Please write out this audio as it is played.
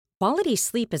Quality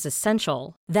sleep is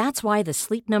essential. That's why the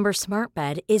Sleep Number Smart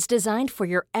Bed is designed for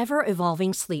your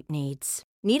ever-evolving sleep needs.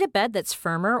 Need a bed that's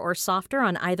firmer or softer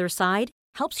on either side?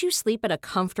 Helps you sleep at a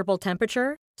comfortable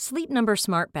temperature? Sleep Number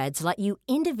Smart Beds let you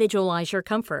individualize your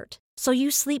comfort, so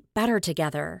you sleep better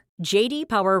together. JD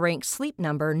Power ranks Sleep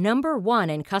Number number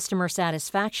 1 in customer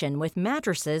satisfaction with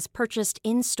mattresses purchased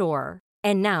in-store.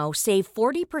 And now, save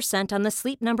 40% on the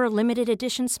Sleep Number Limited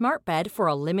Edition Smart Bed for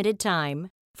a limited time.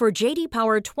 For JD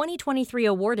Power 2023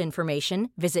 award information,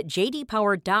 visit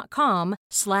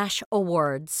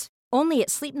jdpower.com/awards. Only at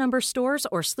Sleep Number stores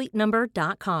or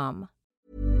sleepnumber.com.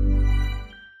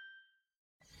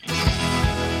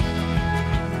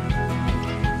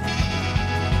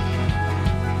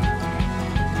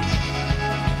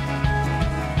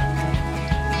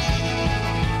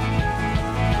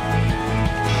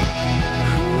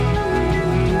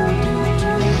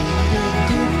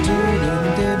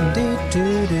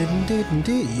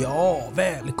 Ja,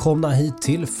 välkomna hit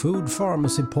till Food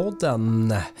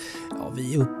Pharmacy-podden. Ja,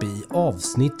 vi är uppe i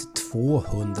avsnitt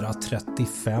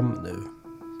 235 nu.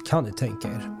 Kan ni tänka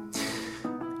er?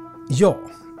 Ja,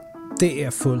 det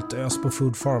är fullt ös på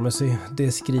Food Pharmacy.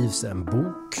 Det skrivs en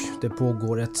bok, det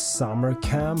pågår ett summer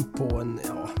camp och en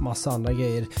massa andra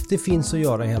grejer. Det finns att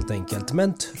göra helt enkelt.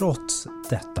 Men trots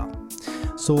detta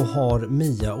så har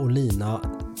Mia och Lina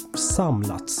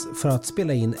samlats för att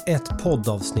spela in ett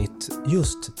poddavsnitt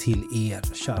just till er,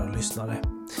 kära lyssnare.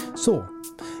 Så,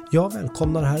 jag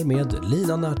välkomnar här med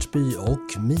Lina Närtby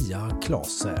och Mia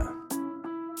Klase.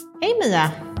 Hej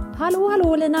Mia!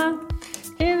 Hallå Lina!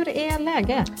 Hur är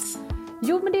läget?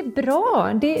 Jo, men det är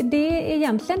bra.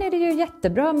 Egentligen är det ju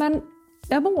jättebra, men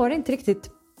jag mår inte riktigt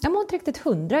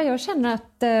 100. Jag känner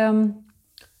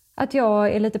att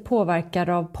jag är lite påverkad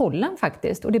av pollen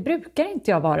faktiskt, och det brukar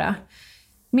inte jag vara.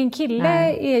 Min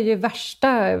kille är ju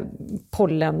värsta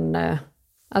pollen.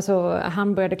 Alltså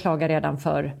han började klaga redan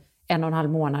för 1,5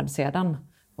 månad sedan.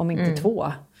 Om inte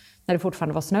 2. När det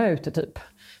fortfarande var snö ute typ.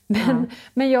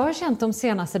 Men jag har känt de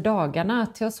senaste dagarna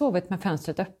att jag har sovit med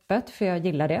fönstret öppet. För jag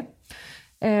gillar det.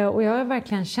 Och jag har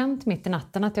verkligen känt mitt i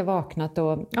natten att jag vaknat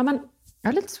och... Ja, men jag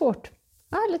har lite svårt.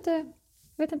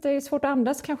 Jag vet inte, det är svårt att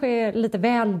andas, kanske är lite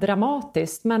väl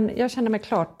dramatiskt. Men jag känner mig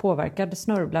klart påverkad,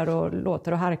 snörvlar och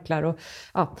låter och harklar. Och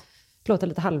låter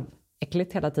lite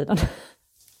halväckligt hela tiden.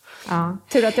 Ja.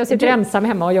 Tur att jag sitter ensam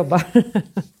hemma och jobbar.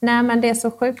 Nej, men det är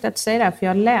så sjukt att du säger det. För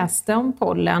jag läste om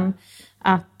pollen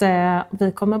att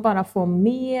vi kommer bara få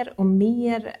mer och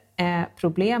mer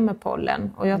problem med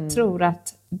pollen. Och jag tror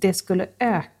att det skulle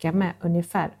öka med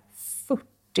ungefär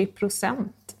 40%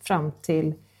 fram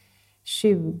till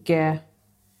 2100.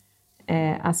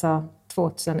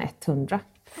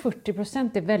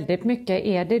 40% är väldigt mycket.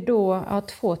 Är det då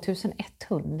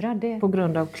 2100? På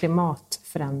grund av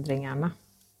klimatförändringarna.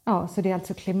 Ja, så det är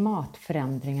alltså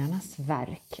klimatförändringarnas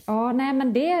verk. Ja, nej,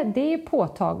 men det är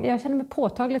påtagligt. Jag känner mig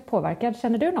påtagligt påverkad.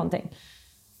 Känner du någonting?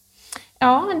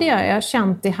 Ja, det har jag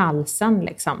känt i halsen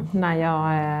liksom. När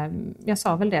jag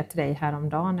sa väl det till dig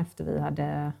häromdagen efter vi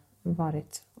hade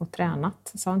varit och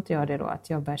tränat. Sa inte jag det då, att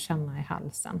jag börjar känna i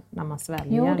halsen när man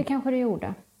sväljer? Jo, det kanske det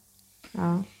gjorde.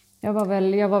 Ja. Jag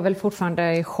var väl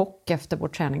fortfarande i chock efter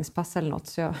vårt träningspass eller något,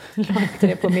 så jag la inte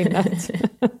det på minnet.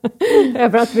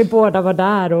 Över att vi båda var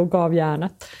där och gav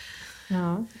järnet.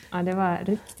 Ja, det var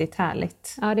riktigt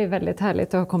härligt. Ja, det är väldigt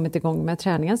härligt att ha kommit igång med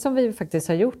träningen som vi faktiskt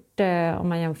har gjort om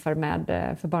man jämför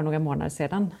med för bara några månader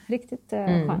sedan. Riktigt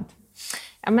skönt.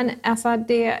 Ja, men alltså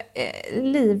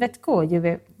livet går ju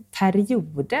i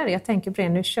perioder. Jag tänker på det,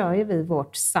 nu kör ju vi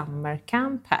vårt summer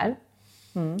camp här.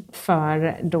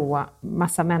 För då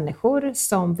massa människor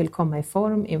som vill komma i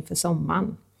form inför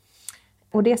sommaren.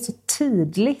 Och det är så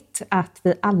tydligt att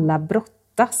vi alla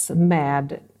brottas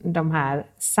med de här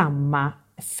samma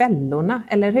fällorna,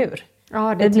 eller hur?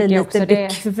 Ja, det blir lite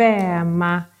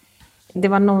bekväma. Det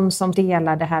var någon som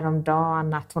delade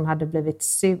häromdagen att hon hade blivit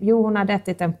hon hade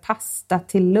ätit en pasta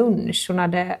till lunch. Hon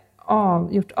hade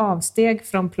gjort avsteg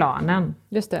från planen.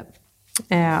 Just det.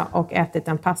 Och ätit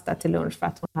en pasta till lunch för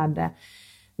att hon hade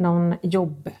någon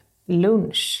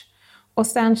jobblunch. Och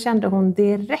sen kände hon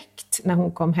direkt när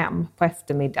hon kom hem på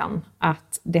eftermiddagen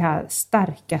att det här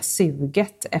starka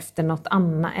suget efter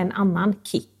en annan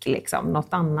kick, liksom,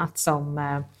 något annat som...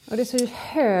 Och det är så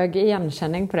hög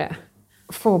igenkänning på det.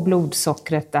 Få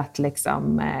blodsockret att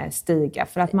liksom stiga,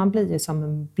 för att man blir ju som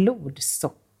en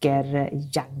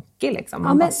blodsockerjanke liksom.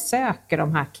 Man bara söker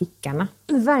de här kickarna.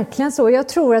 Verkligen så. Jag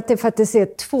tror att det faktiskt är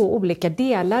 2 olika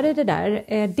delar i det där.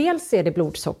 Dels är det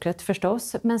blodsockret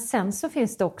förstås, men sen så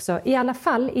finns det också, i alla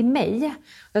fall i mig,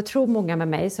 jag tror många med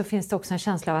mig, så finns det också en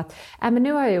känsla av att men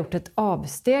nu har jag gjort ett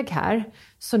avsteg här,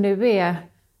 så nu är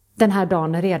den här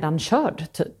dagen är redan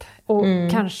körd typ. Och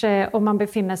kanske om man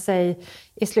befinner sig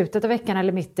i slutet av veckan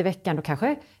eller mitt i veckan, då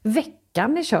kanske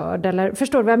veckan är körd. Eller,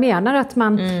 förstår du vad jag menar? Att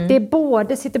man, det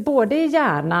är sitter både i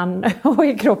hjärnan och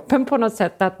i kroppen på något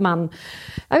sätt. Att man,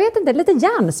 jag vet inte, lite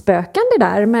hjärnspökan det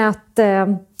där med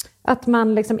att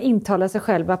man liksom intalar sig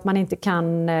själv att man inte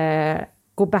kan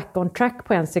gå back on track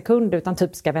på en sekund, utan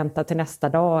typ ska vänta till nästa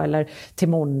dag eller till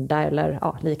måndag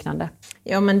eller liknande.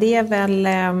 Ja, men det är väl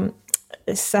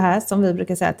så här som vi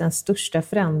brukar säga, att den största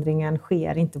förändringen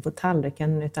sker inte på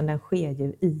tallriken, utan den sker ju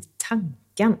i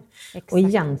tanken. Exakt. Och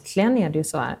egentligen är det ju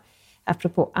så här,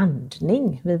 apropå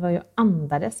andning, vi var ju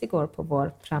andades igår på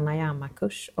vår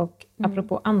pranayama-kurs, och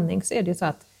apropå andning så är det ju så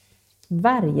att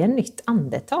varje nytt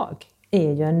andetag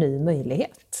är ju en ny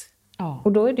möjlighet. Ja.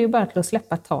 Och då är det ju bara till att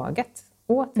släppa taget.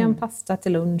 Åt jag en pasta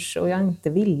till lunch och jag inte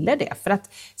ville det. För att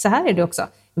så här är det också,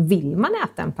 vill man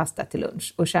äta en pasta till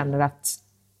lunch och känner att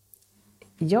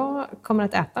jag kommer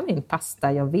att äta min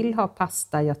pasta, jag vill ha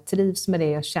pasta, jag trivs med det,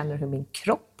 jag känner hur min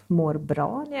kropp mår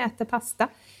bra när jag äter pasta.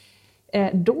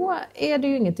 Då är det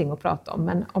ju ingenting att prata om.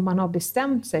 Men om man har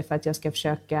bestämt sig för att jag ska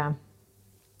försöka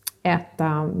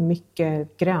äta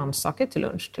mycket grönsaker till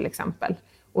lunch till exempel,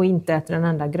 och inte äter en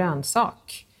enda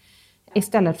grönsak,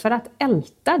 istället för att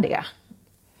älta det,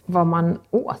 vad man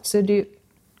åt, så är det ju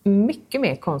mycket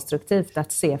mer konstruktivt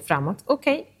att se framåt.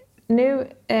 Okej, nu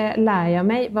lär jag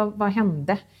mig, vad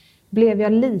hände? Blev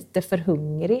jag lite för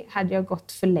hungrig? Hade jag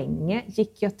gått för länge?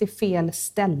 Gick jag till fel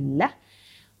ställe?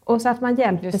 Och så att man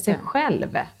hjälper sig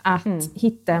själv att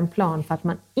hitta en plan för att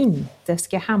man inte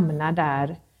ska hamna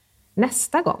där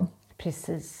nästa gång.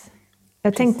 Precis.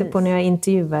 Jag tänkte på när jag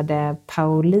intervjuade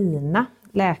Paulina,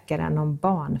 läkaren, om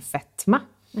barnfetma.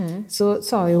 Så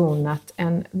sa ju hon att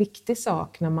en viktig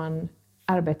sak när man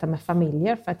arbetar med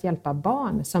familjer för att hjälpa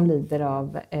barn som lider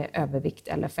av övervikt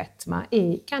eller fetma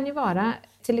kan ju vara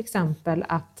till exempel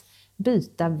att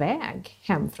byta väg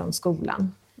hem från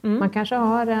skolan. Man kanske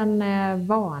har en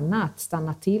vana att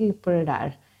stanna till på det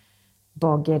där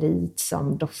bageriet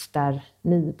som doftar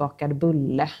nybakad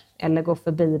bulle, eller gå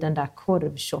förbi den där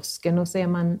korvkiosken, och så är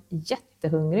man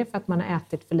jättehungrig för att man har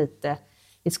ätit för lite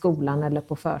i skolan eller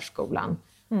på förskolan.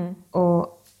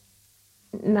 Och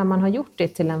när man har gjort det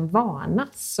till en vana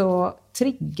så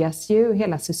triggas ju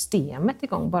hela systemet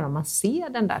igång bara man ser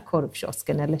den där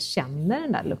korvkiosken eller känner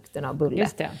den där lukten av bulle.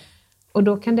 Just det. Och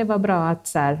då kan det vara bra att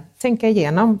så här, tänka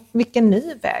igenom, vilken ny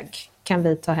väg kan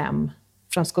vi ta hem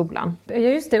från skolan? Ja,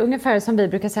 just det, ungefär som vi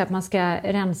brukar säga att man ska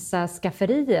rensa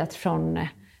skafferiet från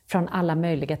alla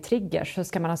möjliga triggers, så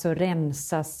ska man alltså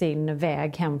rensa sin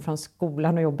väg hem från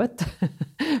skolan och jobbet.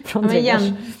 Från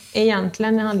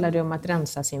Egentligen handlar det om att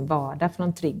rensa sin vardag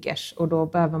från triggers, och då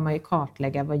behöver man ju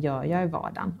kartlägga, vad gör jag i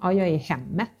vardagen? Ja, jag är i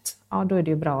hemmet. Ja, då är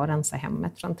det ju bra att rensa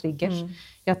hemmet från triggers.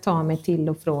 Jag tar mig till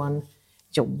och från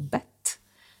jobbet.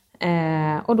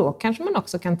 Och då kanske man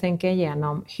också kan tänka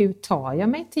igenom, hur tar jag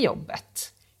mig till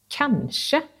jobbet?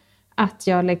 Kanske att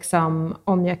jag liksom,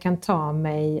 om jag kan ta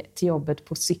mig till jobbet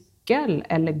på cykel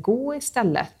eller gå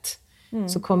istället,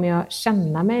 så kommer jag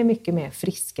känna mig mycket mer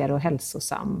friskare och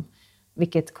hälsosam.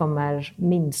 Vilket kommer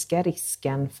minska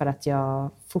risken för att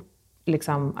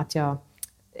att jag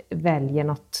väljer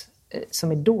något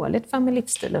som är dåligt för min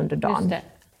livsstil under dagen. Just det.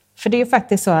 För det är ju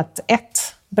faktiskt så att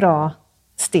ett bra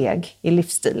steg i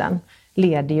livsstilen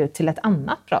leder ju till ett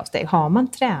annat bra steg. Har man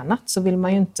tränat så vill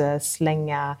man ju inte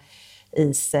slänga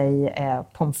i sig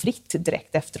pommes frites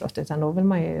direkt efteråt, utan då vill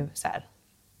man ju så här,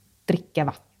 dricka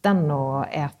vatten och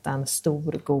äta en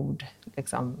stor, god,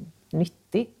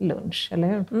 nyttig lunch, eller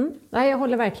hur? Ja, jag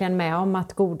håller verkligen med om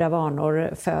att goda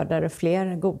vanor föder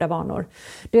fler goda vanor.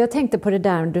 Jag tänkte på det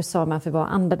där du sa med att vi var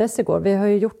andades igår. Vi har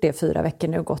ju gjort det 4 veckor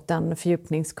nu och gått en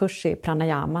fördjupningskurs i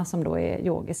pranayama som då är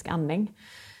yogisk andning.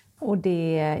 Och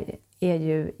det är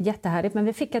ju jättehärligt. Men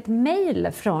vi fick ett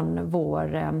mejl från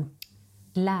vår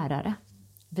lärare,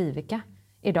 Viveka,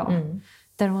 idag.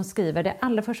 Där hon skriver, det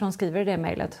allra första hon skriver i det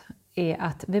mejlet är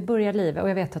att vi börjar livet, och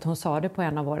jag vet att hon sa det på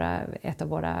ett av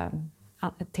våra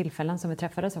tillfällen som vi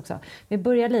träffades också. Vi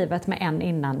börjar livet med en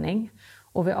inandning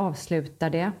och vi avslutar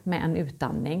det med en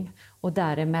utandning. Och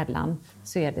däremellan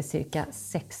så är det cirka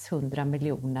 600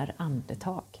 miljoner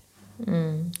andetag.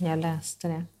 Jag läste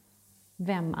det.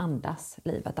 Vem andas?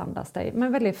 Livet andas dig.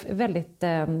 Men väldigt, väldigt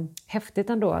häftigt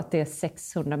ändå att det är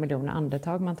 600 miljoner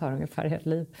andetag man tar ungefär i ett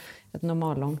liv. Ett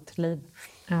normallångt liv.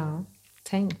 Ja,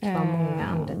 tänk vad många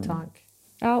andetag.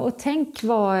 Ja, och tänk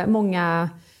vad många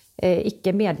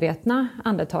icke medvetna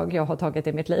andetag jag har tagit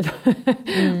i mitt liv.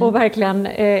 Och verkligen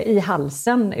i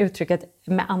halsen, uttrycket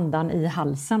med andan i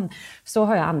halsen. Så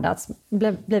har jag andats.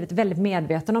 Blivit väldigt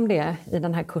medveten om det i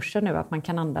den här kursen nu. Att man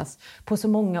kan andas på så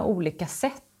många olika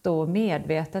sätt. snabbt och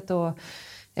medvetet och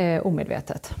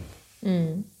omedvetet.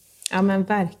 Mm. Ja men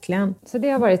verkligen. Så det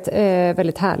har varit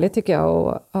väldigt härligt tycker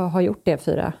jag och ha gjort det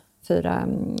fyra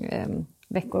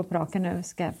veckor på raken nu.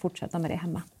 Ska jag fortsätta med det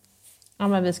hemma. Ja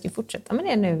men vi ska fortsätta med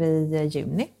det nu i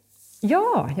juni.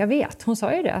 Ja, jag vet. Hon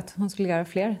sa ju det att hon skulle göra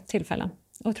fler tillfällen.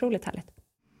 Otroligt härligt.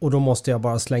 Och då måste jag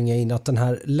bara slänga in att den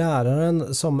här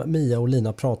läraren som Mia och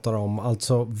Lina pratar om,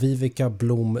 alltså Vivica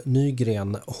Blom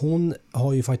Nygren, hon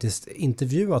har ju faktiskt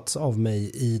intervjuats av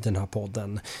mig i den här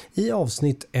podden. I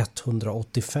avsnitt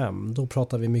 185, då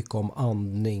pratar vi mycket om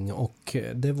andning och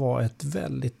det var ett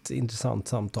väldigt intressant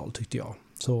samtal tyckte jag.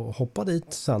 Så hoppa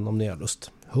dit sen om ni har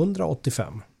lust.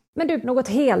 185. Men du, något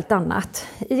helt annat.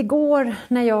 Igår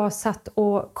när jag satt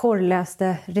och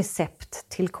korrläste recept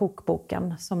till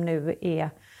kokboken som nu är,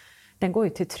 den går ju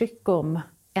till tryck om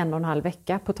 1,5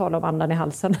 vecka på tal om andan i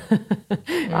halsen.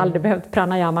 Jag har aldrig behövt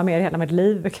pranayama mer i hela mitt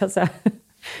liv kan jag säga.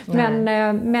 Men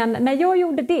när jag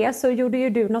gjorde det så gjorde ju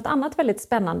du något annat väldigt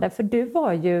spännande för du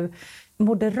var ju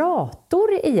moderator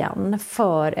igen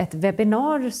för ett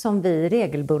webbinar som vi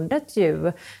regelbundet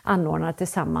ju anordnar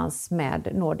tillsammans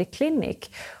med Nordic Clinic.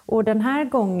 Och den här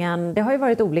gången, det har ju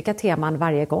varit olika teman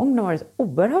varje gång, de har varit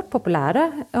oerhört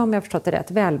populära om jag förstått det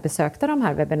rätt, välbesökta de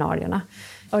här webbinarierna.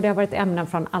 Och det har varit ämnen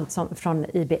från allt från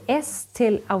IBS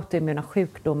till autoimmuna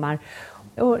sjukdomar.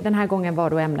 Och den här gången var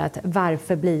då ämnet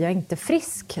varför blir jag inte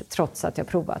frisk trots att jag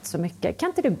provat så mycket. Kan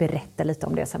inte du berätta lite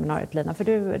om det seminariet Lina? För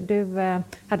du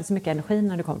hade så mycket energi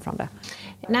när du kom från det.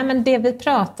 Nej men det vi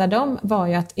pratade om var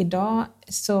ju att idag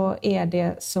så är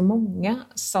det så många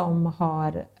som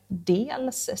har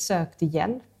dels sökt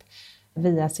hjälp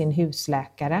via sin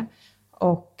husläkare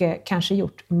och kanske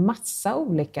gjort massa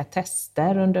olika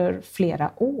tester under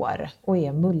flera år och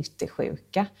är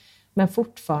multisjuka men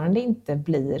fortfarande inte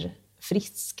blir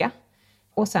friska.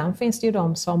 Och sen finns det ju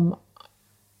de som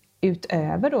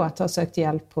utöver då att ha sökt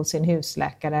hjälp på sin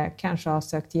husläkare kanske har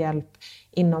sökt hjälp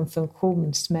inom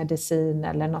funktionsmedicin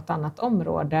eller något annat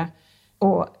område.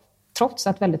 Och trots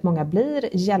att väldigt många blir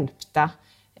hjälpta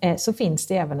så finns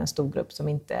det även en stor grupp som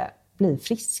inte blir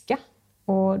friska.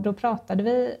 Och då pratade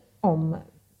vi om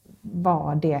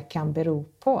vad det kan bero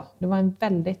på. Det var en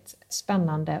väldigt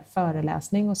spännande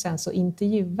föreläsning och sen så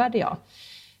intervjuade jag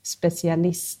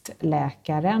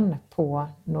specialistläkaren på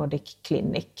Nordic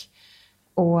Clinic.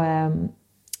 Och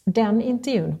den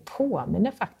intervjun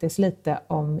påminner faktiskt lite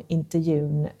om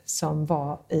intervjun som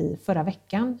var i förra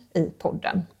veckan i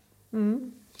podden.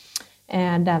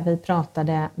 Där vi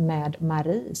pratade med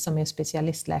Marie som är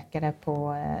specialistläkare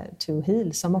på To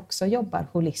Heal som också jobbar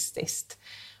holistiskt.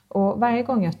 Och varje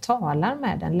gång jag talar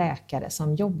med en läkare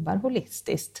som jobbar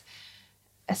holistiskt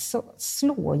så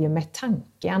slår ju med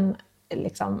tanken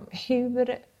liksom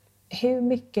hur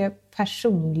mycket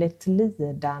personligt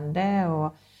lidande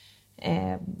och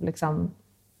liksom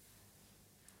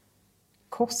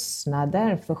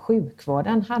kostnader för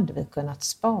sjukvården hade vi kunnat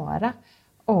spara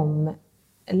om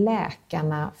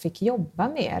läkarna fick jobba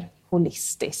mer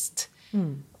holistiskt.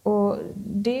 Och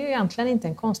det är ju egentligen inte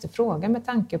en konstig fråga med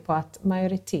tanke på att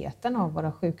majoriteten av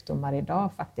våra sjukdomar idag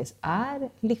faktiskt är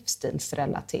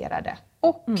livsstilsrelaterade.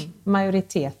 Och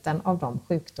majoriteten av de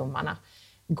sjukdomarna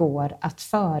går att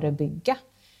förebygga.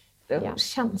 Då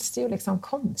känns det ju liksom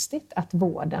konstigt att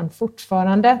vården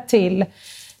fortfarande till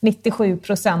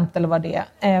 97% eller vad det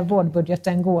är,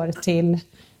 vårdbudgeten går till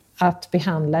att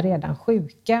behandla redan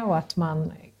sjuka och att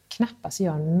man knappast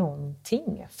gör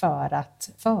någonting för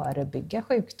att förebygga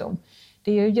sjukdom.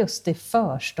 Det är ju just i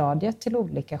förstadiet till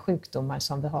olika sjukdomar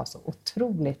som vi har så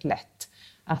otroligt lätt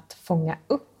att fånga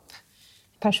upp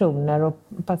personer och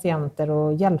patienter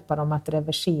och hjälpa dem att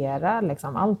reversera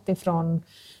liksom allt ifrån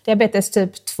diabetes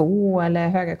typ 2 eller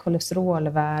höga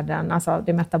kolesterolvärden, alltså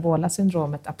det metabola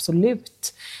syndromet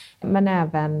absolut, men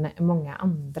även många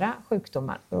andra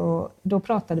sjukdomar. Och då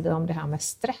pratade vi om det här med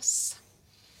stress.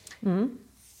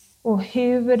 Och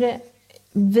hur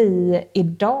vi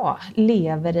idag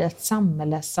lever i ett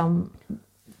samhälle som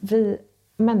vi,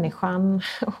 människan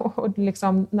och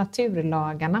liksom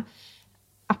naturlagarna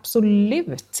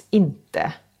absolut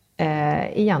inte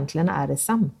egentligen är i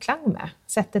samklang med.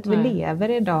 Sättet vi lever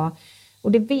idag,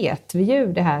 och det vet vi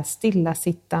ju, det här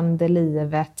stillasittande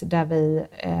livet där vi,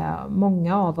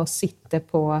 många av oss sitter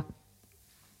på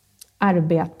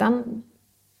arbeten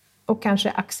och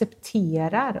kanske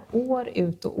accepterar år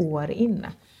ut och år in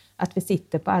att vi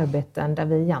sitter på arbeten där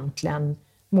vi egentligen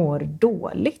mår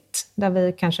dåligt. Där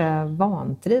vi kanske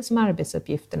vantrivs med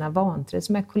arbetsuppgifterna, vantrivs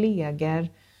med kollegor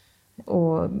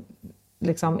och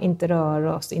liksom inte rör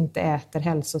oss, inte äter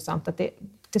hälsosamt. Att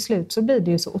till slut så blir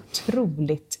det ju så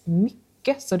otroligt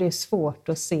mycket så det är svårt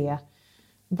att se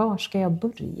var ska jag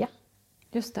börja?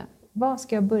 Just det. Var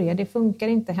ska jag börja? Det funkar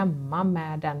inte hemma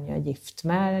med den jag är gift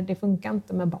med. Det funkar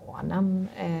inte med barnen.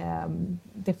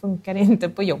 Det funkar inte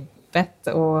på jobbet.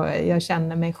 Och jag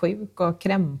känner mig sjuk och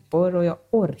krämpor. Och jag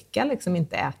orkar liksom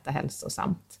inte äta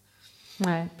hälsosamt.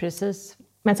 Nej, precis.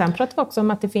 Men sen pratar vi också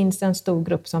om att det finns en stor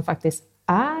grupp som faktiskt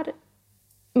är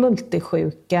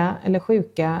multisjuka eller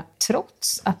sjuka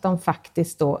trots att de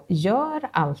faktiskt då gör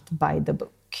allt by the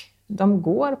book. De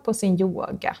går på sin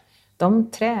yoga,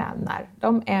 de tränar,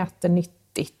 de äter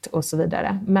nyttigt och så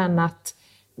vidare. Men att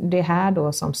det här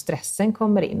då som stressen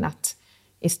kommer in, att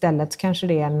istället kanske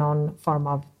det är någon form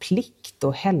av plikt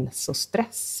och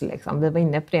hälsostress. Liksom. Vi var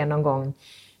inne på det någon gång.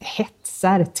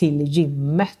 Hetsar till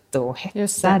gymmet och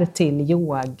hetsar till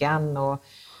yogan. Och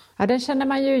ja, den känner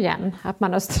man ju igen. Att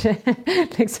man har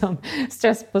liksom,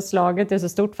 stresspåslaget är så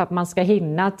stort för att man ska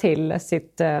hinna till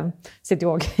sitt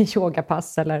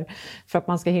yogapass eller för att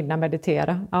man ska hinna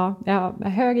meditera. Ja,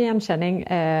 hög igenkänning.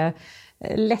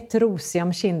 Lätt rosig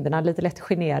om kinderna, lite lätt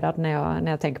generad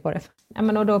när jag tänker på det. Ja,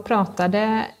 men och då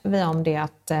pratade vi om det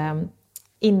att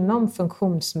inom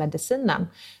funktionsmedicinen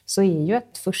så är ju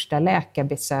ett första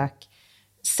läkarbesök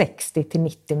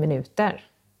 60-90 minuter.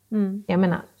 Jag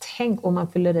menar, tänk om man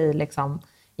fyller i liksom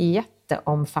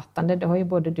jätteomfattande, det har ju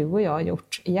både du och jag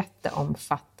gjort,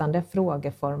 jätteomfattande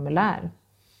frågeformulär.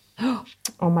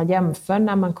 Om man jämför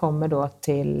när man kommer då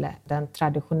till den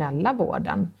traditionella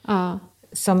vården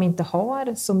som inte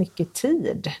har så mycket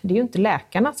tid. Det är ju inte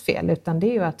läkarnas fel utan det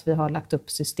är ju att vi har lagt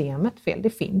upp systemet fel. Det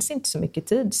finns inte så mycket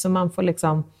tid så man får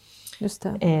liksom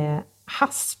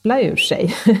haspla ur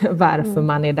sig varför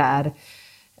man är där.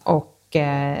 Och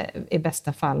i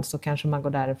bästa fall så kanske man går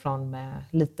därifrån med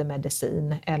lite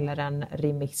medicin eller en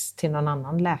remiss till någon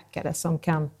annan läkare som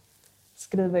kan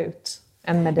skriva ut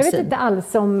en medicin. Jag vet inte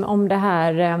alls om det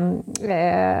här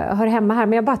hör hemma här,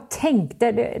 men jag bara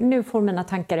tänkte, nu får mina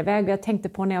tankar iväg, och jag tänkte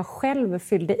på när jag själv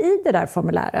fyllde i det där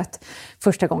formuläret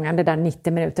första gången, det där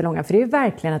 90 minuter långa, för det är ju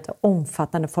verkligen ett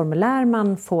omfattande formulär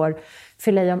man får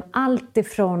fylla i om allt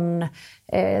ifrån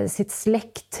sitt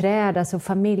släktträd, alltså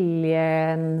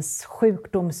familjens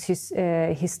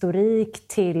sjukdomshistorik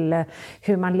till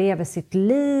hur man lever sitt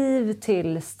liv,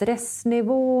 till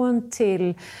stressnivån,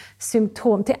 till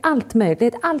symptom, till allt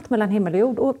möjligt, allt mellan himmel och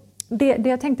jord. Och det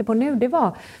jag tänkte på nu, det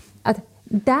var att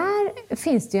där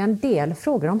finns det ju en del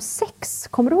frågor om sex.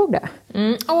 Kommer du ihåg det?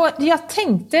 Och jag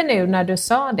tänkte nu när du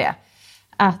sa det,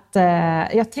 att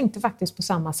jag tänkte faktiskt på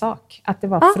samma sak, att det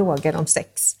var frågor om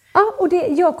sex. Ja, och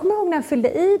jag kommer ihåg när jag fyllde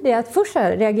i det, att först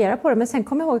reagera på det, men sen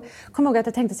kommer jag ihåg att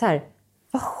jag tänkte så här,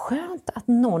 vad skönt att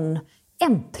någon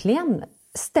äntligen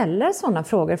ställer sådana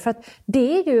frågor, för att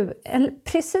det är ju en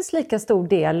precis lika stor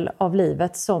del av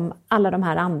livet som alla de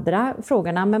här andra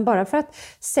frågorna, men bara för att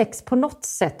sex på något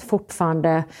sätt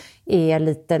fortfarande är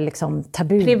lite liksom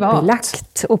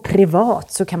tabubelagt och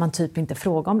privat, så kan man typ inte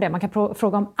fråga om det. Man kan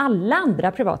fråga om alla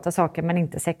andra privata saker men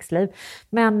inte sexliv.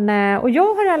 Och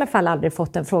jag har i alla fall aldrig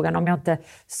fått den frågan om jag inte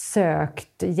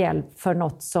sökt hjälp för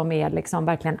något som är liksom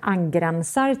verkligen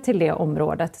angränsar till det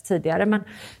området tidigare. Men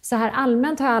så här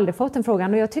allmänt har jag aldrig fått den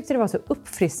frågan, och jag tyckte det var så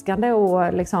uppfriskande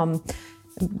och liksom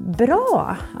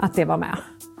bra att det var med.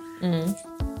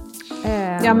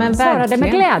 Ja, men svarade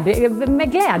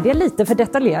med glädje lite för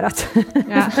detaljerat.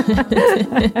 Ja.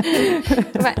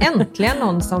 Det var äntligen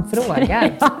någon som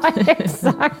frågar. Ja,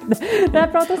 exakt. Det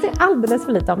här pratas det alldeles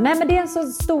för lite om. Nej, men det är en så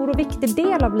stor och viktig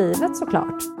del av livet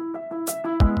såklart.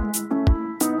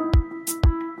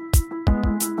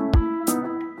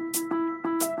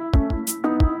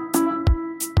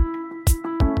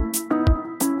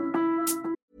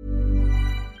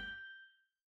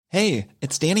 Hey,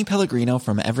 it's Danny Pellegrino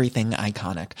from Everything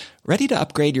Iconic. Ready to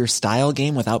upgrade your style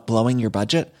game without blowing your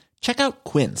budget? Check out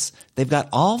Quince. They've got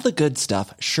all the good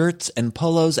stuff, shirts and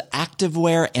polos,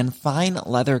 activewear and fine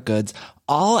leather goods,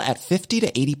 all at 50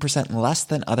 to 80% less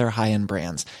than other high-end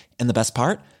brands. And the best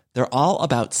part? They're all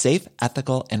about safe,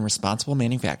 ethical and responsible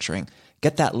manufacturing.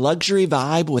 Get that luxury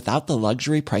vibe without the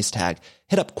luxury price tag.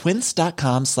 Hit up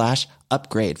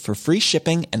quince.com/upgrade for free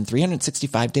shipping and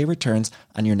 365-day returns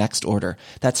on your next order.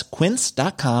 That's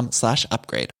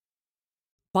quince.com/upgrade.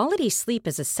 Quality sleep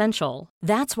is essential.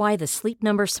 That's why the Sleep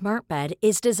Number Smart Bed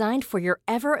is designed for your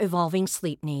ever-evolving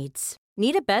sleep needs.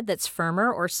 Need a bed that's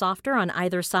firmer or softer on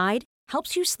either side?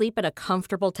 Helps you sleep at a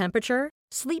comfortable temperature?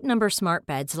 Sleep Number Smart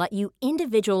Beds let you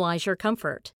individualize your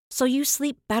comfort, so you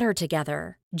sleep better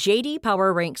together. JD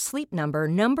Power ranks Sleep Number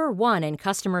 #1 in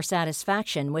customer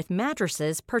satisfaction with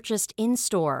mattresses purchased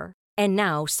in-store. And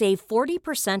now save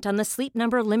 40% on the Sleep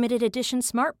Number Limited Edition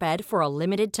Smart Bed for a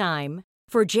limited time.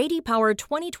 For JD Power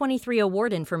 2023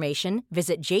 award information,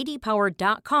 visit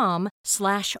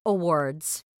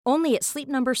jdpower.com/awards. Only at Sleep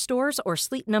Number stores or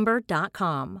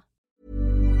sleepnumber.com.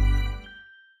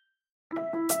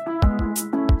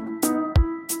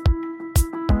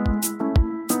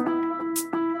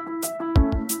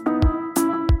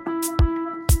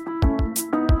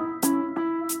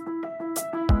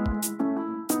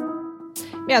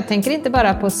 Jag tänker inte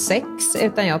bara på sex,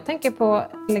 utan jag tänker på,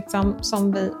 liksom,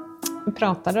 som vi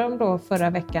pratade om då förra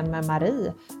veckan med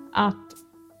Marie, att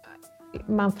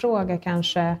man frågar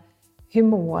kanske, hur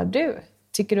mår du?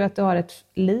 Tycker du att du har ett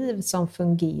liv som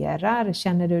fungerar?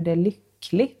 Känner du dig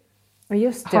lycklig? Och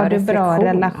just det, har du bra reflektion.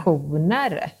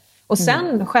 relationer? Och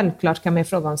sen självklart kan man ju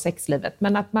fråga om sexlivet,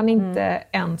 men att man inte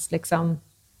ens liksom...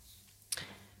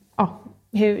 Ja,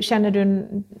 hur känner du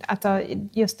att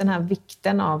just den här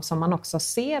vikten av, som man också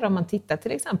ser om man tittar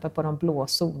till exempel på de blå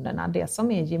zonerna, det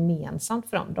som är gemensamt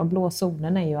för dem. De blå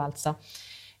zonerna är ju alltså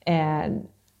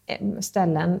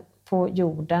ställen på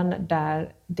jorden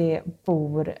där det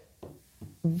bor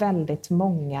väldigt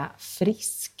många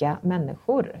friska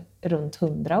människor runt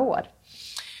 100 år.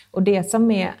 Och det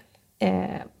som är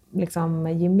liksom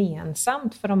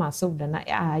gemensamt för de här zonerna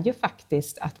är ju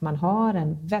faktiskt att man har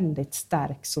en väldigt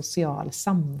stark social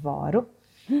samvaro.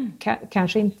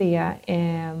 Kanske inte är,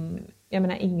 jag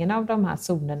menar, ingen av de här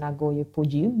zonerna går ju på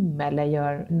gym eller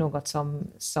gör något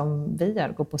som vi gör,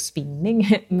 går på spinning,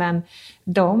 men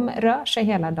de rör sig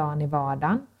hela dagen i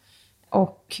vardagen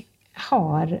och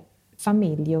har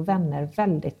familj och vänner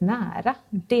väldigt nära.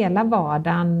 Delar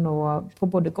vardagen och på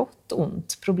både gott och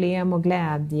ont, problem och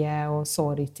glädje och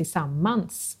sorg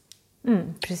tillsammans.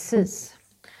 Precis.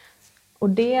 Och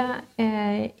det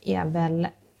är väl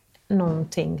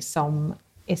någonting som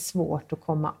är svårt att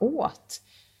komma åt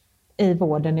i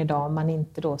vården idag, om man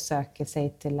inte då söker sig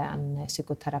till en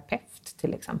psykoterapeut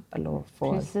till exempel och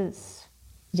får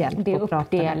hjälp Det är att prata.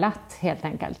 uppdelat helt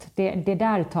enkelt. Det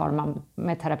där tar man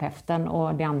med terapeuten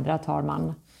och det andra tar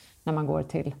man när man går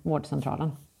till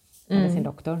vårdcentralen eller sin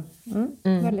doktor.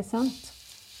 Väldigt sant.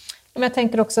 Men jag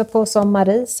tänker också på, som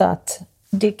Marie sa, att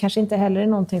det kanske inte heller är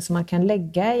någonting som man kan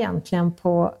lägga egentligen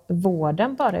på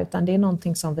vården bara, utan det är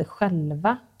någonting som vi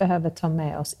själva behöver ta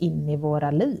med oss in i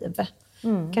våra liv.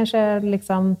 Kanske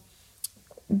liksom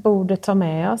borde ta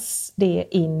med oss det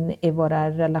in i våra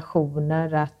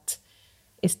relationer, att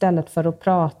istället för att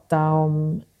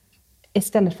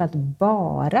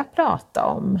bara prata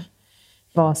om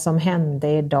vad som hände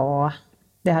idag,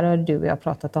 det här har du och jag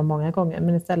pratat om många gånger,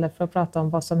 men istället för att prata om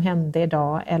vad som hände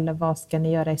idag eller vad ska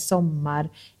ni göra i sommar,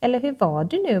 eller hur var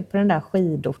det nu på den där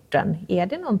skidorten, är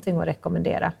det någonting att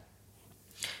rekommendera?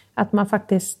 Att man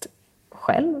faktiskt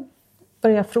själv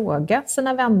börjar fråga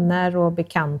sina vänner och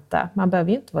bekanta. Man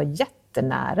behöver ju inte vara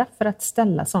jättenära för att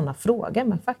ställa sådana frågor.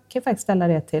 Man kan faktiskt ställa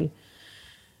det till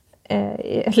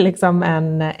liksom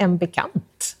en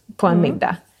bekant på en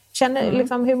middag.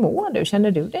 Liksom, hur mår du?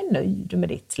 Känner du dig nöjd med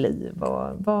ditt liv?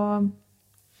 Och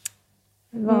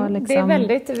liksom...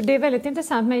 Det är väldigt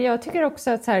intressant, men jag tycker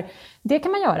också att så här, det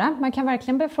kan man göra. Man kan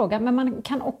verkligen börja fråga, men man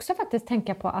kan också faktiskt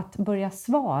tänka på att börja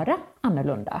svara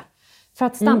annorlunda. För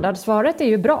att standardsvaret är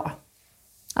ju bra.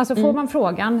 Alltså får man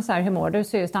frågan så här, hur mår du,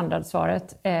 så är ju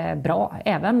standardsvaret bra.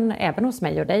 Även hos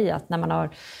mig och dig, att när man har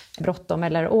bråttom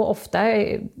och ofta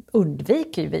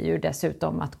undviker vi ju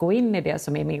dessutom att gå in i det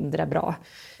som är mindre bra.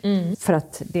 För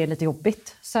att det är lite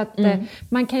jobbigt. Så att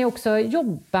man kan ju också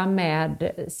jobba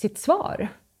med sitt svar.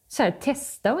 Så här,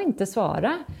 testa och inte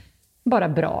svara bara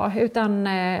bra, utan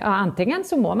antingen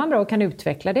så mår man bra och kan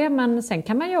utveckla det, men sen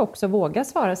kan man ju också våga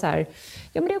svara så här,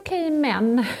 ja men det är okej,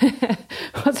 men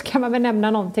och så kan man väl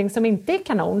nämna någonting som inte är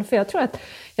kanon, för jag tror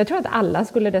att alla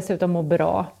skulle dessutom må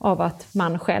bra av att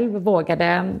man själv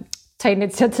vågade ta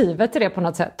initiativet till det på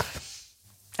något sätt.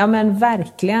 Ja men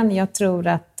verkligen, jag tror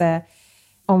att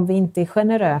om vi inte är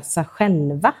generösa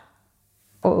själva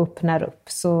och öppnar upp,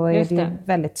 så är det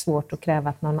väldigt svårt att kräva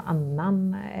att någon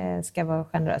annan ska vara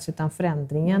generös. Utan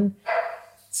förändringen,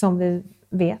 som vi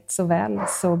vet så väl,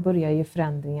 så börjar ju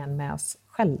förändringen med oss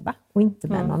själva och inte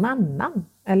med någon annan.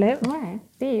 Eller hur? Nej,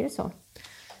 det är ju så.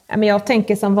 Men jag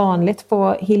tänker som vanligt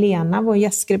på Helena, vår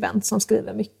gästskribent, som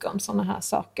skriver mycket om sådana här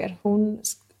saker.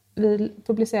 Vi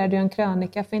publicerade ju en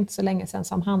krönika för inte så länge sedan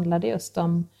som handlade just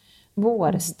om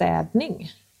vårstädning.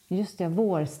 Just det,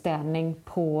 vårstädning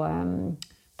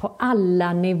på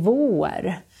alla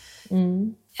nivåer.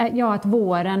 Ja, att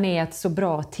våren är ett så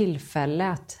bra tillfälle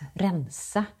att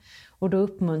rensa. Och då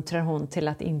uppmuntrar hon till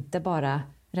att inte bara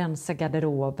rensa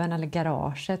garderoben eller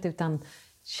garaget, utan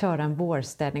köra en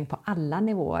vårstädning på alla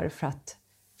nivåer för att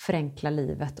förenkla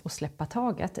livet och släppa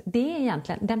taget. Det är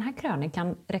egentligen, den här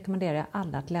krönikan rekommenderar jag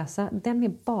alla att läsa. Den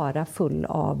är bara full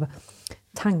av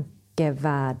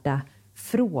tankevärda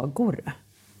frågor.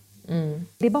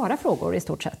 Det är bara frågor i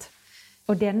stort sett.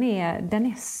 Och den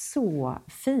är så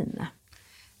fin.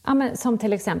 Ja, men som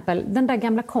till exempel den där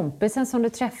gamla kompisen som du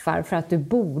träffar för att du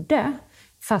borde,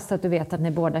 fast att du vet att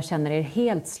ni båda känner er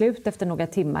helt slut efter några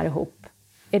timmar ihop.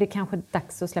 Är det kanske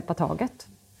dags att släppa taget?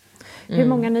 Hur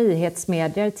många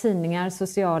nyhetsmedier, tidningar,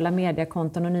 sociala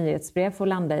mediekonton och nyhetsbrev får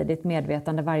landa i ditt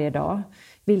medvetande varje dag?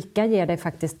 Vilka ger dig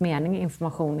faktiskt mening,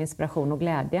 information, inspiration och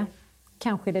glädje?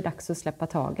 Kanske är det dags att släppa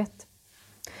taget.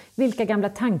 Vilka gamla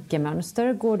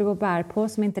tankemönster går du och bär på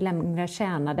som inte längre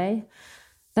tjänar dig?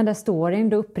 Den där storyn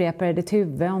du upprepar i ditt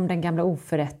huvud om den gamla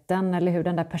oförrätten eller hur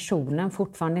den där personen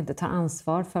fortfarande inte tar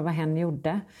ansvar för vad hen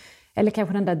gjorde. Eller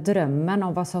kanske den där drömmen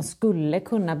om vad som skulle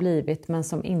kunna blivit men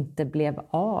som inte blev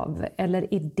av.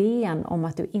 Eller idén om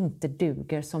att du inte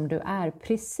duger som du är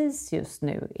precis just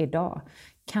nu idag.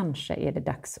 Kanske är det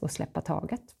dags att släppa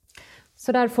taget.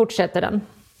 Så där fortsätter den.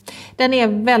 Den är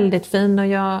väldigt fin och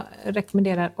jag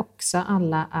rekommenderar också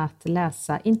alla att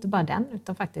läsa, inte bara den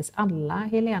utan faktiskt alla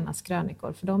Helenas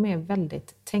krönikor. För de är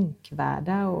väldigt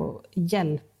tänkvärda och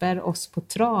hjälper oss på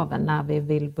traven när vi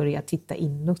vill börja titta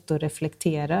inåt och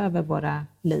reflektera över våra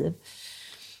liv.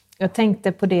 Jag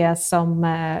tänkte på det som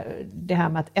det här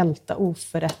med att älta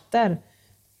oförrätter.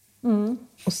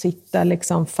 Och sitta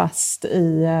liksom fast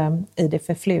i det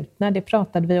förflutna. Det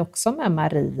pratade vi också med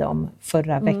Marie om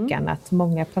förra veckan. Att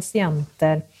många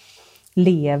patienter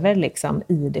lever liksom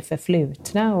i det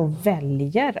förflutna och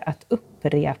väljer att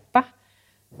upprepa.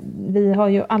 Vi har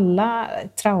ju alla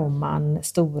trauman,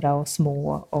 stora och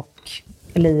små, och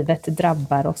livet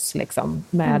drabbar oss liksom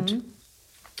med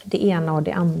det ena och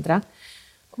det andra.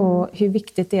 Och hur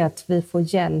viktigt det är att vi får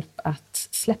hjälp att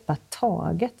släppa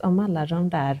taget om alla de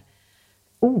där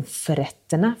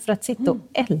oförrätterna, för att sitta och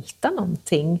älta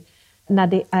någonting när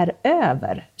det är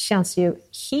över känns ju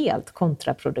helt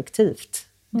kontraproduktivt.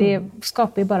 Det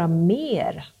skapar ju bara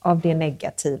mer av det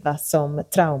negativa som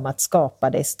traumat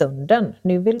skapade i stunden.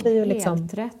 Nu vill vi ju liksom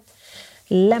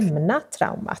lämna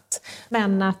traumat.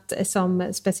 Men att som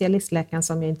specialistläkaren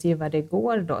som jag intervjuade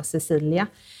igår då, Cecilia,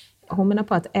 hon menar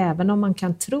på att även om man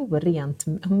kan tro rent,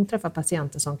 hon träffar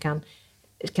patienter som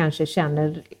kanske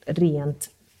känner rent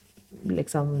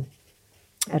liksom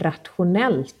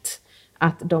rationellt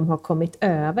att de har kommit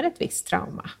över ett visst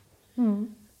trauma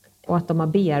och att de har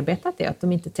bearbetat det, att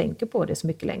de inte tänker på det så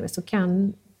mycket längre, så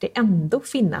kan det ändå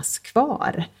finnas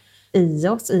kvar i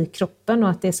oss, i kroppen, och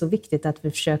att det är så viktigt att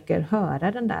vi försöker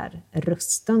höra den där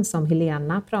rösten som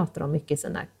Helena pratar om mycket i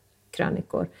sina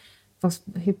krönikor.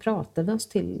 Hur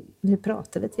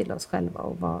pratar vi till oss själva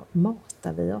och vad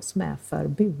matar vi oss med för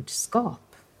budskap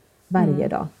varje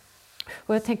dag?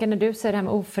 Och jag tänker när du säger det här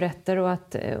med oförrätter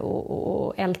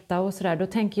och älta och sådär, då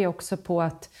tänker jag också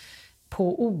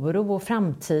på oro och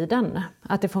framtiden.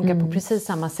 Att det funkar på precis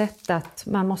samma sätt, att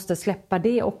man måste släppa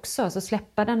det också. Alltså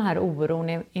släppa den här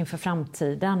oron inför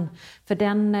framtiden. För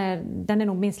den är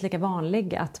nog minst lika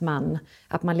vanlig att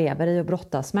man lever i och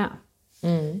brottas med.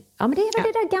 Ja, men det är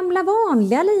väl det där gamla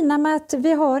vanliga, Lina, med att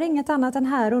vi har inget annat än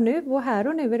här och nu. Och här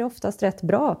och nu är det oftast rätt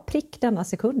bra. Prick denna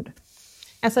sekund.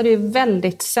 Alltså det är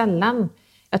väldigt sällan.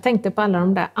 Jag tänkte på alla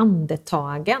de där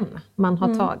andetagen man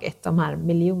har tagit. De här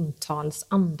miljontals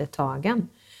andetagen.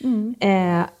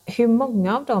 Hur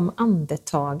många av de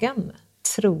andetagen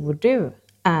tror du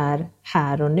är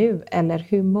här och nu? Eller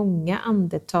hur många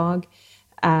andetag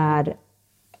är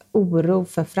oro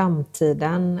för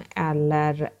framtiden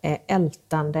eller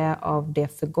ältande av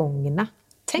det förgångna?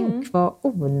 Tänk vad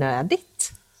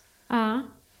onödigt. Ja.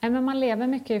 Men man lever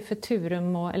mycket i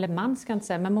futurum, eller man ska inte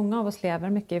säga, men många av oss lever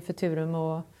mycket i futurum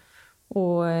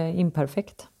och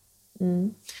imperfekt.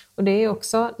 Och det är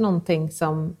också någonting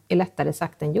som är lättare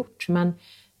sagt än gjort, men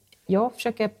jag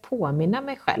försöker påminna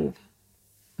mig själv.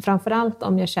 Framförallt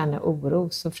om jag känner oro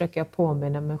så försöker jag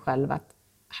påminna mig själv att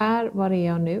var är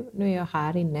jag nu? Nu är jag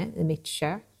här inne i mitt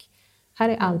kök. Här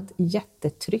är allt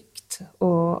jättetryggt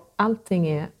och allting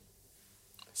är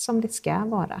som det ska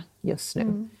vara just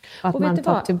nu. Och att man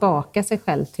tar tillbaka sig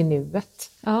själv till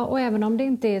nuet. Ja, och även om det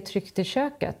inte är tryggt i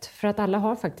köket, för att alla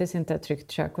har faktiskt inte ett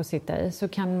tryggt kök att sitta i, så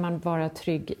kan man vara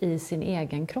trygg i sin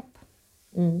egen kropp.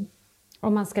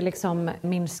 Om man ska liksom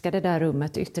minska det där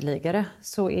rummet ytterligare,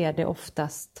 så är det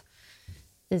oftast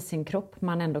i sin kropp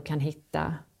man ändå kan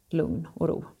hitta lugn och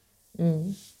ro.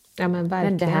 Ja, men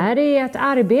verkligen. Men det här är ett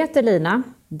arbete, Lina.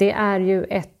 Det är ju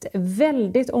ett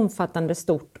väldigt omfattande,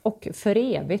 stort och för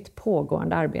evigt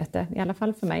pågående arbete. I alla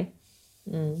fall för mig.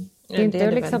 Det är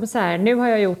inte liksom så här, nu har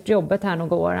jag gjort jobbet här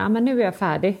några år. Ja, men nu är jag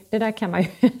färdig. Det där kan man ju...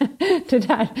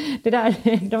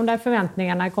 de där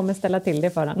förväntningarna kommer ställa till det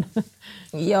för en.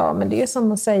 Ja, men det är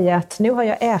som att säga att nu har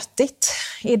jag ätit.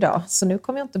 idag, så nu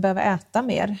kommer jag inte behöva äta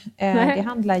mer. Det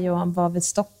handlar ju om vad vi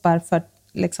stoppar för,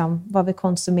 liksom, vad vi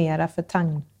konsumerar för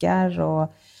tankar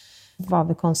och vad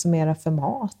vi konsumerar för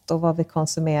mat och vad vi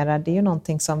konsumerar. Det är ju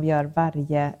någonting som vi gör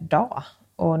varje dag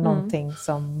och någonting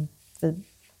som vi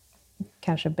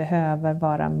kanske behöver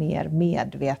vara mer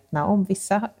medvetna om.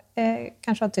 Vissa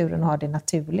kanske har turen och har det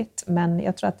naturligt, men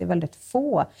jag tror att det är väldigt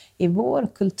få i vår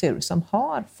kultur som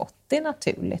har fått det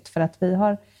naturligt, för att vi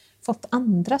har fått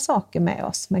andra saker med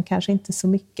oss, men kanske inte så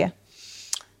mycket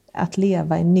att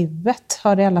leva i nuet.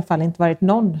 Har det i alla fall inte varit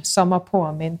någon som har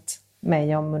påmint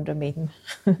mig om under min...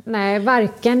 Nej,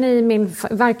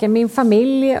 varken min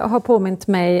familj har påmint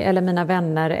mig eller mina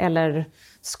vänner eller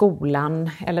skolan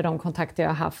eller de kontakter jag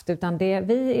har haft, utan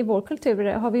vi i vår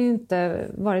kultur har vi ju inte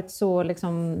varit så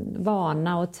liksom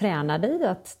vana och tränade i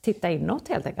att titta inåt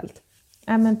helt enkelt.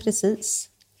 Ja, men precis.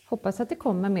 Hoppas att det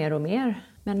kommer mer och mer,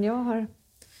 men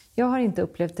jag har inte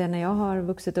upplevt det när jag har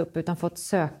vuxit upp, utan fått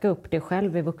söka upp det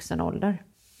själv i vuxen ålder.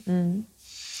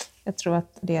 Jag tror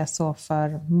att det är så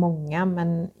för många,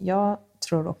 men jag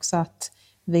tror också att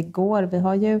vi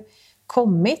har ju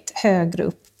kommit högre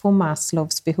upp på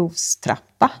Maslows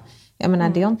behovstrappa. Jag menar,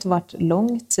 det har inte varit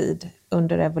lång tid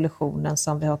under evolutionen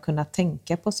som vi har kunnat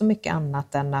tänka på så mycket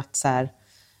annat än att så här,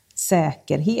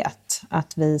 säkerhet,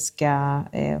 att vi ska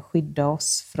skydda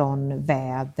oss från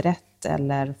vädret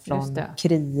eller från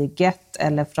kriget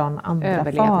eller från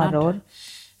andra faror.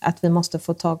 Att vi måste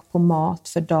få tag på mat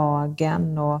för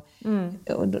dagen.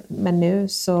 Men nu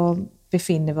så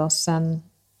befinner vi oss sedan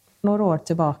några år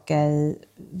tillbaka i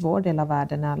vår del av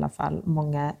världen i alla fall,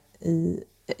 många i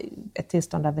ett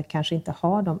tillstånd där vi kanske inte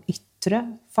har de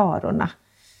yttre farorna.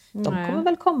 De kommer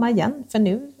väl komma igen, för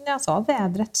nu när jag sa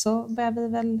vädret så börjar vi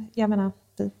väl,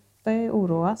 vi börjar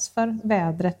oroas för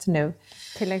vädret nu.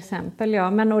 Till exempel,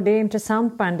 ja. Men och det är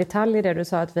intressant, bara en detalj i det du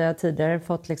sa, att vi har tidigare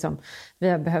fått vi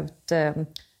har behövt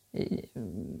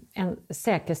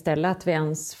säkerställa att vi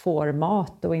ens får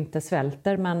mat och inte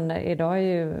svälter, men idag är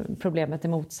ju problemet det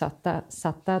motsatta,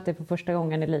 att det för första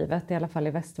gången i livet, i alla fall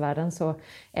i västvärlden, så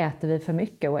äter vi för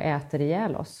mycket och äter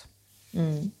ihjäl oss.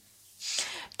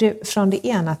 Du, från det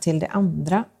ena till det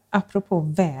andra, apropå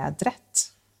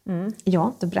vädret. Jag har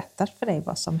inte berättat för dig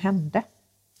vad som hände.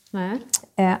 Nej.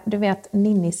 Du vet,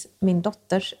 Ninnis, min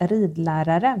dotters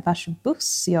ridlärare, vars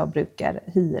buss jag brukar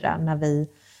hyra när vi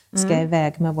ska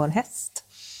iväg med vår häst.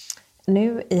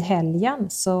 Nu i helgen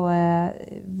så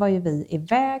var ju vi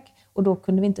iväg och då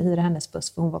kunde vi inte hyra hennes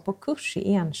buss för hon var på kurs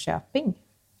i Enköping.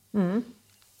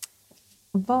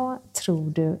 Vad tror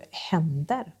du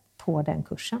händer på den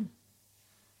kursen?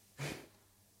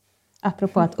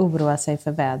 Apropå att oroa sig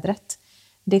för vädret.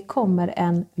 Det kommer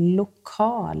en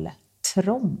lokal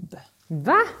tromb.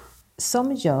 Va?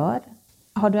 Som gör,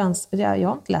 jag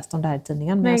har inte läst om det här i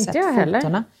tidningen, men jag har sett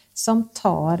fotona, som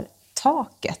tar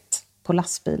taket på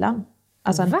lastbilen.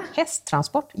 Alltså en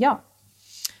hästtransport,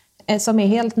 som är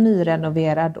helt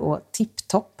nyrenoverad och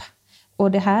tipptopp.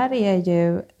 Och det här är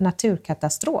ju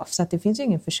naturkatastrof, så att det finns ju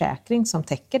ingen försäkring som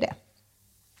täcker det.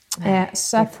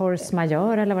 Så att, force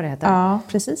majeure eller vad det heter. Ja,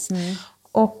 precis.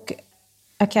 Och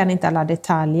jag kan inte alla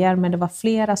detaljer, men det var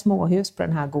flera småhus på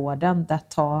den här gården där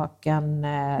taken...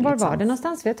 Var var det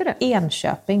någonstans, vet du det?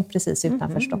 Enköping, precis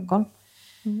utanför Stockholm.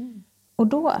 Och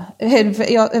då,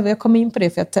 jag kom in på det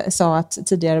för jag sa att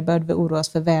tidigare började vi oroa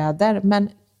oss för väder, men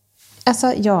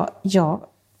alltså jag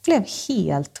blev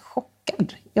helt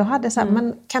chockad. Jag hade så här,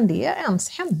 men kan det ens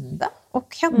hända?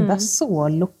 Och hända så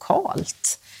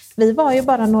lokalt? Vi var ju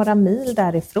bara några mil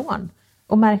därifrån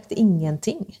och märkte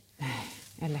ingenting.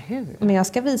 Eller hur? Men jag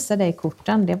ska visa dig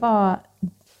korten.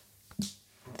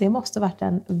 Det måste varit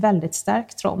en väldigt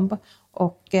stark tromb.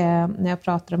 Och när jag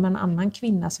pratade med en annan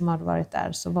kvinna som hade varit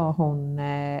där så var hon,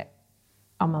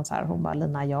 hon bara,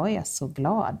 Lina, jag är så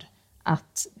glad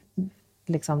att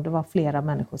det var flera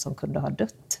människor som kunde ha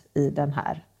dött i den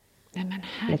här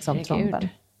tromben.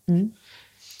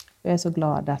 Jag är så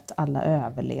glad att alla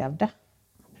överlevde.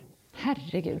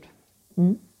 Herregud.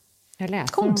 Jag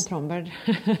läser om tromber.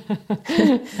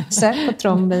 Sök på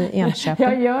tromb i Enköping.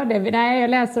 Jag gör det. Nej, jag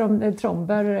läser om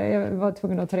tromber. Jag var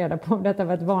tvungen att ta reda på om detta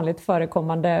var ett vanligt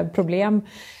förekommande problem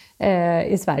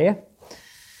i Sverige.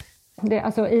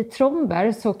 Alltså i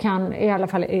tromber så kan, i alla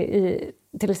fall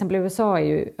till exempel USA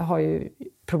har ju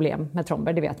problem med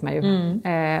tromber, det vet man ju.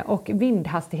 Och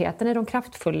vindhastigheten i de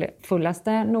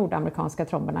kraftfullaste nordamerikanska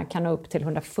tromberna kan nå upp till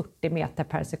 140 meter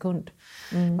per sekund.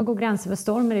 Vad går gränsen för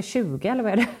storm? Är det 20 eller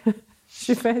vad är det?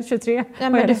 25, 23? Ja,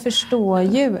 men du förstår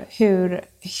ju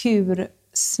hur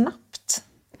snabbt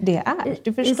det är.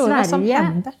 Du förstår vad som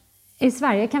händer. I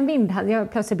Sverige kan jag har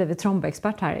plötsligt blivit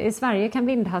tromboexpert här. I Sverige kan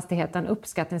vindhastigheten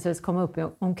uppskattningsvis komma upp i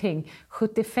omkring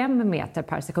 75 meter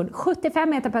per sekund. 75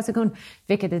 meter per sekund,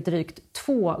 vilket är drygt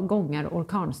 2 gånger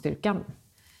orkanstyrkan.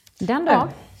 Den då? Ja.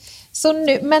 Så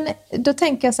nu, men då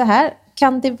tänker jag så här,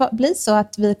 kan det bli så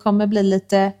att vi kommer bli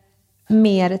lite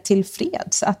mer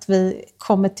tillfreds? Att vi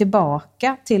kommer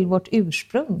tillbaka till vårt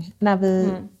ursprung när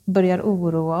vi börjar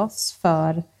oroa oss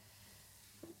för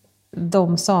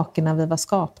de sakerna vi var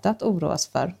skapta att oroa oss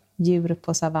för. Djur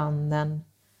på savannen.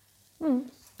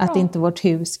 Att inte vårt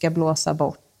hus ska blåsa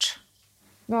bort.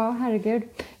 Ja, herregud.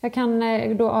 Jag kan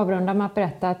då avrunda med att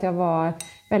berätta att jag var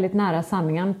väldigt nära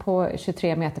sanningen på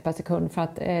 23 meter per sekund. För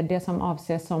att det som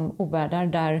avses som oväder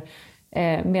där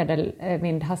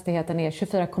medelvindhastigheten är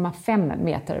 24,5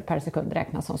 meter per sekund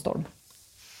räknas som storm.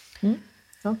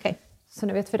 Okej. Så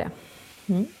nu vet vi det.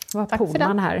 Det var Tack för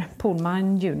Pohlman det. här,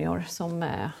 Pohlman junior, som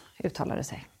uttalade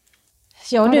sig.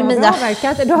 Ja, du Du Mia.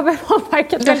 har väl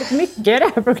avverkat väldigt mycket i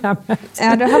det här programmet.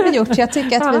 Ja, det har vi gjort. Jag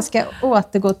tycker att vi ska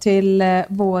återgå till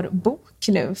vår bok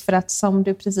nu. För att som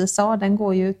du precis sa, den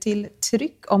går ju till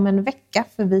tryck om en vecka.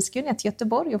 För vi ska ju ner till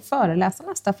Göteborg och föreläsa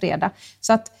nästa fredag.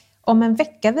 Så att om en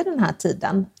vecka vid den här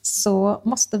tiden så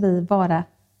måste vi vara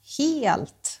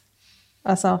helt,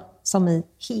 alltså som i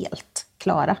helt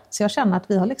klara. Så jag känner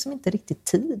att vi har liksom inte riktigt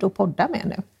tid att podda med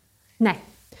nu. Nej,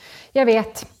 jag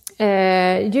vet.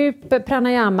 Djup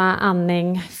pranayama,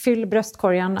 andning, fyll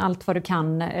bröstkorgen allt vad du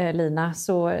kan, Lina,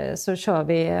 så kör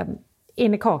vi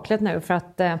in i kaklet nu. För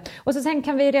att, och så sen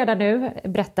kan vi redan nu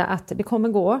berätta att det kommer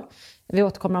gå, vi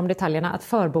återkommer om detaljerna, att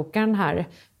förboka den här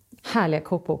härliga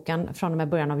kokboken från och med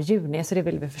början av juni. Så det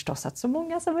vill vi förstås att så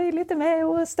många som möjligt är med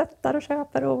och stöttar och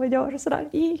köper och gör och sådär.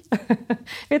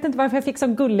 Vet inte varför jag fick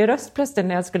sån gullig röst plötsligt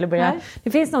när jag skulle börja. Nej.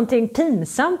 Det finns någonting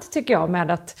pinsamt tycker jag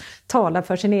med att tala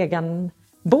för sin egen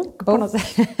bok på något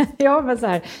sätt. Ja, men så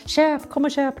här, kom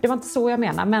och köp. Det var inte så jag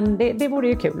menar, men det vore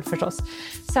ju kul förstås.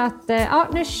 Så att, ja,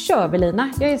 nu kör vi,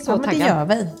 Lina. Jag är så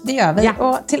taggad. Det gör vi. Ja.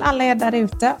 Och till alla er där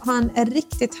ute, ha en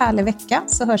riktigt härlig vecka,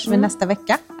 så hörs vi nästa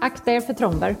vecka. Akta er för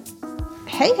tromber.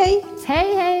 Hej, hej!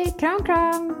 Hej, hej! Kram,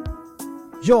 kram!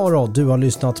 Ja då, du har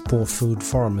lyssnat på Food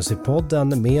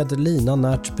Pharmacy-podden med Lina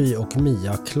Närtby och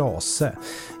Mia Klase.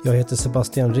 Jag heter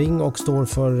Sebastian Ring och står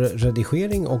för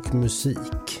redigering och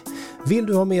musik. Vill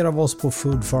du ha mer av oss på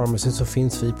Food Pharmacy så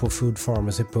finns vi på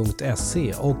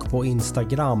foodpharmacy.se och på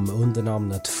Instagram under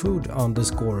namnet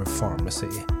food_pharmacy.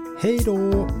 Hej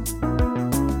då!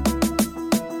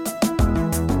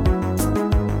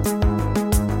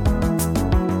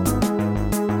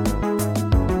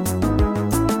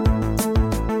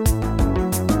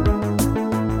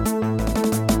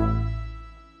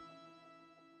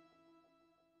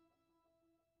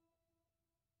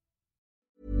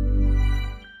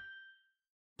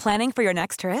 Planning for your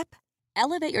next trip?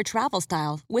 Elevate your travel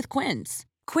style with Quince.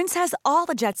 Quince has all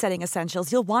the jet-setting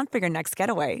essentials you'll want for your next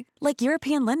getaway, like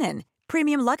European linen,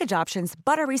 premium luggage options,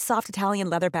 buttery soft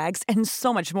Italian leather bags, and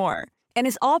so much more. And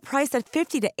is all priced at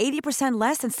 50 to 80%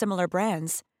 less than similar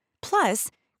brands.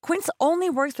 Plus, Quince only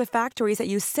works with factories that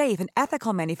use safe and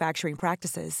ethical manufacturing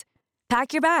practices.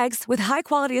 Pack your bags with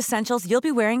high-quality essentials you'll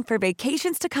be wearing for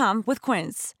vacations to come with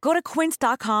Quince. Go to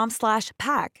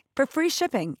quince.com/pack for free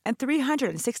shipping and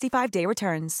 365-day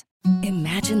returns.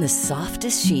 Imagine the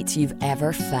softest sheets you've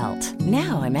ever felt.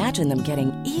 Now imagine them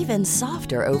getting even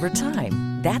softer over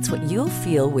time. That's what you'll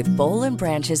feel with Boll &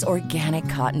 Branch's organic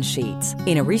cotton sheets.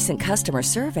 In a recent customer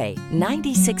survey,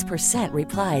 96%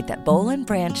 replied that Boll &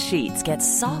 Branch sheets get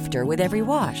softer with every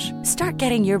wash. Start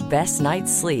getting your best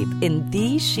night's sleep in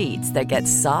these sheets that get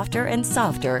softer and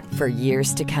softer for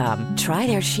years to come. Try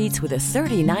their sheets with a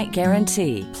 30-night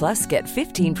guarantee. Plus, get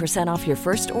 15% off your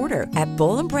first order at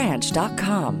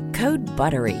bollandbranch.com. Code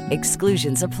BUTTERY.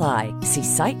 Exclusions apply. See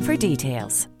site for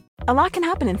details. A lot can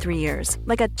happen in 3 years,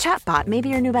 like a chatbot may be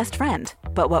your new best friend.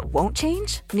 But what won't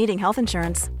change? Needing health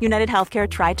insurance. United Healthcare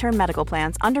Tri-Term Medical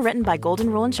Plans, underwritten by Golden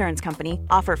Rule Insurance Company,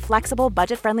 offer flexible,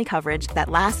 budget-friendly coverage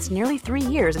that lasts nearly 3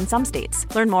 years in some states.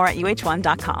 Learn more at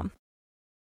uh1.com.